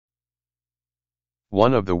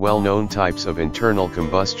One of the well-known types of internal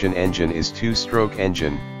combustion engine is two-stroke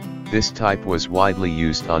engine. This type was widely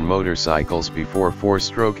used on motorcycles before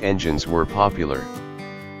four-stroke engines were popular.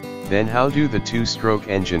 Then how do the two-stroke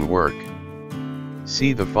engine work?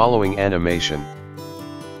 See the following animation.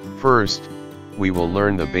 First, we will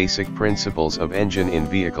learn the basic principles of engine in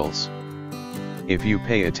vehicles. If you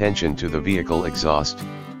pay attention to the vehicle exhaust,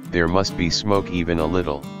 there must be smoke even a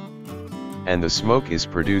little. And the smoke is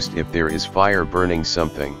produced if there is fire burning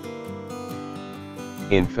something.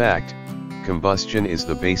 In fact, combustion is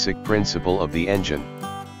the basic principle of the engine.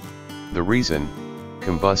 The reason,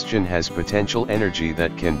 combustion has potential energy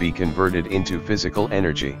that can be converted into physical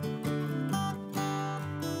energy.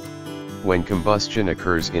 When combustion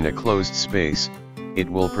occurs in a closed space, it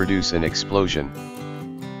will produce an explosion.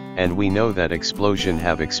 And we know that explosion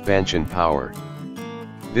have expansion power.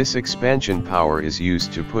 This expansion power is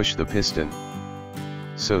used to push the piston,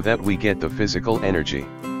 so that we get the physical energy.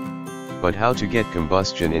 But how to get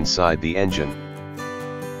combustion inside the engine?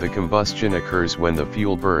 The combustion occurs when the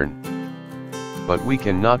fuel burn. But we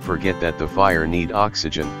cannot forget that the fire need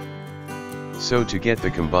oxygen. So to get the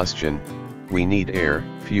combustion, we need air,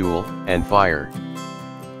 fuel, and fire.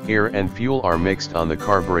 Air and fuel are mixed on the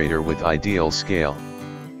carburetor with ideal scale,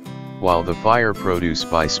 while the fire produced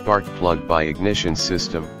by spark plug by ignition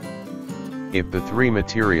system. If the three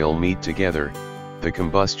material meet together, the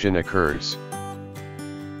combustion occurs.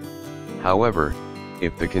 However,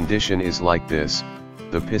 if the condition is like this,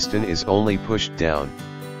 the piston is only pushed down.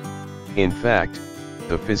 In fact,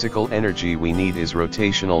 the physical energy we need is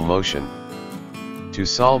rotational motion. To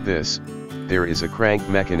solve this, there is a crank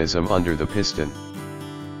mechanism under the piston.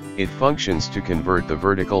 It functions to convert the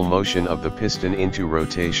vertical motion of the piston into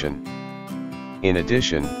rotation. In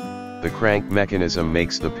addition, the crank mechanism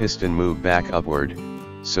makes the piston move back upward,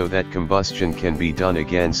 so that combustion can be done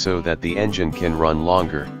again so that the engine can run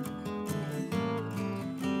longer.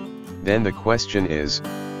 Then the question is,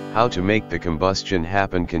 how to make the combustion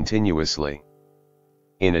happen continuously?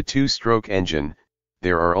 In a two-stroke engine,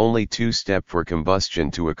 there are only two steps for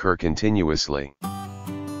combustion to occur continuously.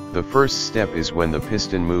 The first step is when the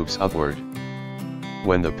piston moves upward.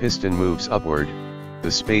 When the piston moves upward,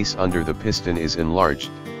 the space under the piston is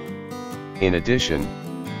enlarged. In addition,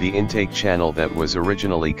 the intake channel that was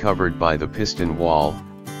originally covered by the piston wall,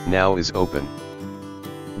 now is open.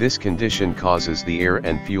 This condition causes the air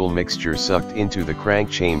and fuel mixture sucked into the crank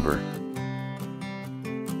chamber.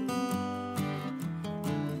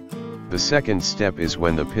 The second step is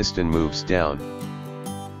when the piston moves down.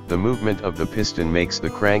 The movement of the piston makes the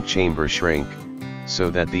crank chamber shrink, so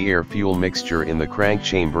that the air-fuel mixture in the crank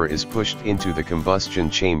chamber is pushed into the combustion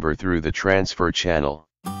chamber through the transfer channel.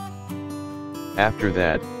 After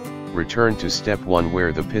that, return to step 1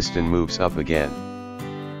 where the piston moves up again.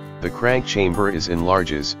 The crank chamber is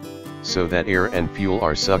enlarges, so that air and fuel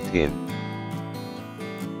are sucked in,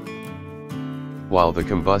 while the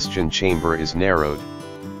combustion chamber is narrowed.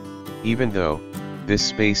 Even though, this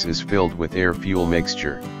space is filled with air-fuel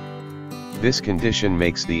mixture. This condition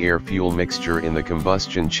makes the air-fuel mixture in the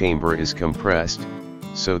combustion chamber is compressed,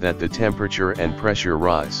 so that the temperature and pressure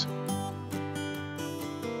rise.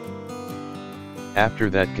 After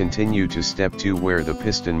that continue to step 2 where the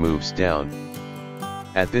piston moves down.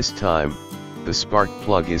 At this time, the spark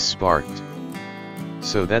plug is sparked,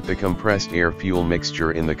 so that the compressed air-fuel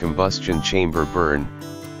mixture in the combustion chamber burn,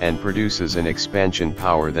 and produces an expansion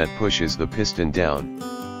power that pushes the piston down.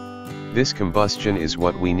 This combustion is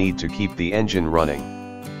what we need to keep the engine running.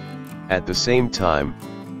 At the same time,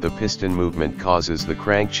 the piston movement causes the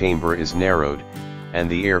crank chamber is narrowed, and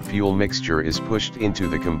the air-fuel mixture is pushed into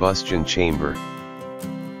the combustion chamber.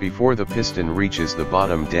 Before the piston reaches the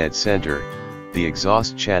bottom dead center, the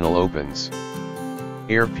exhaust channel opens.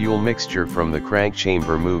 Air-fuel mixture from the crank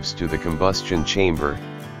chamber moves to the combustion chamber,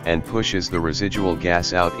 and pushes the residual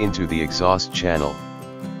gas out into the exhaust channel.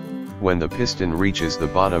 When the piston reaches the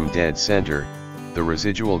bottom dead center, the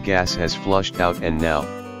residual gas has flushed out and now,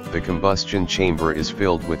 the combustion chamber is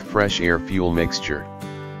filled with fresh air-fuel mixture.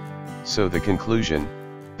 So the conclusion,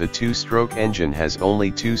 the two-stroke engine has only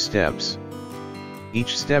 2 steps.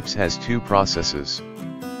 Each step has 2 processes.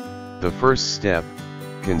 The first step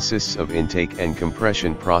consists of intake and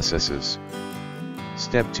compression processes.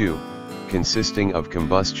 Step 2, consisting of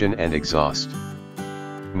combustion and exhaust.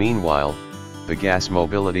 Meanwhile, the gas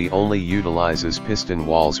mobility only utilizes piston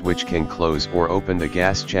walls which can close or open the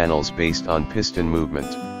gas channels based on piston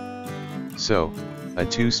movement. So, a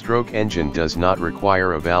two-stroke engine does not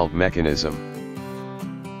require a valve mechanism.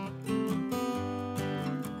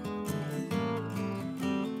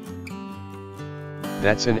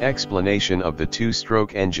 That's an explanation of the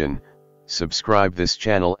two-stroke engine. Subscribe this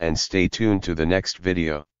channel and stay tuned to the next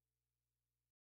video.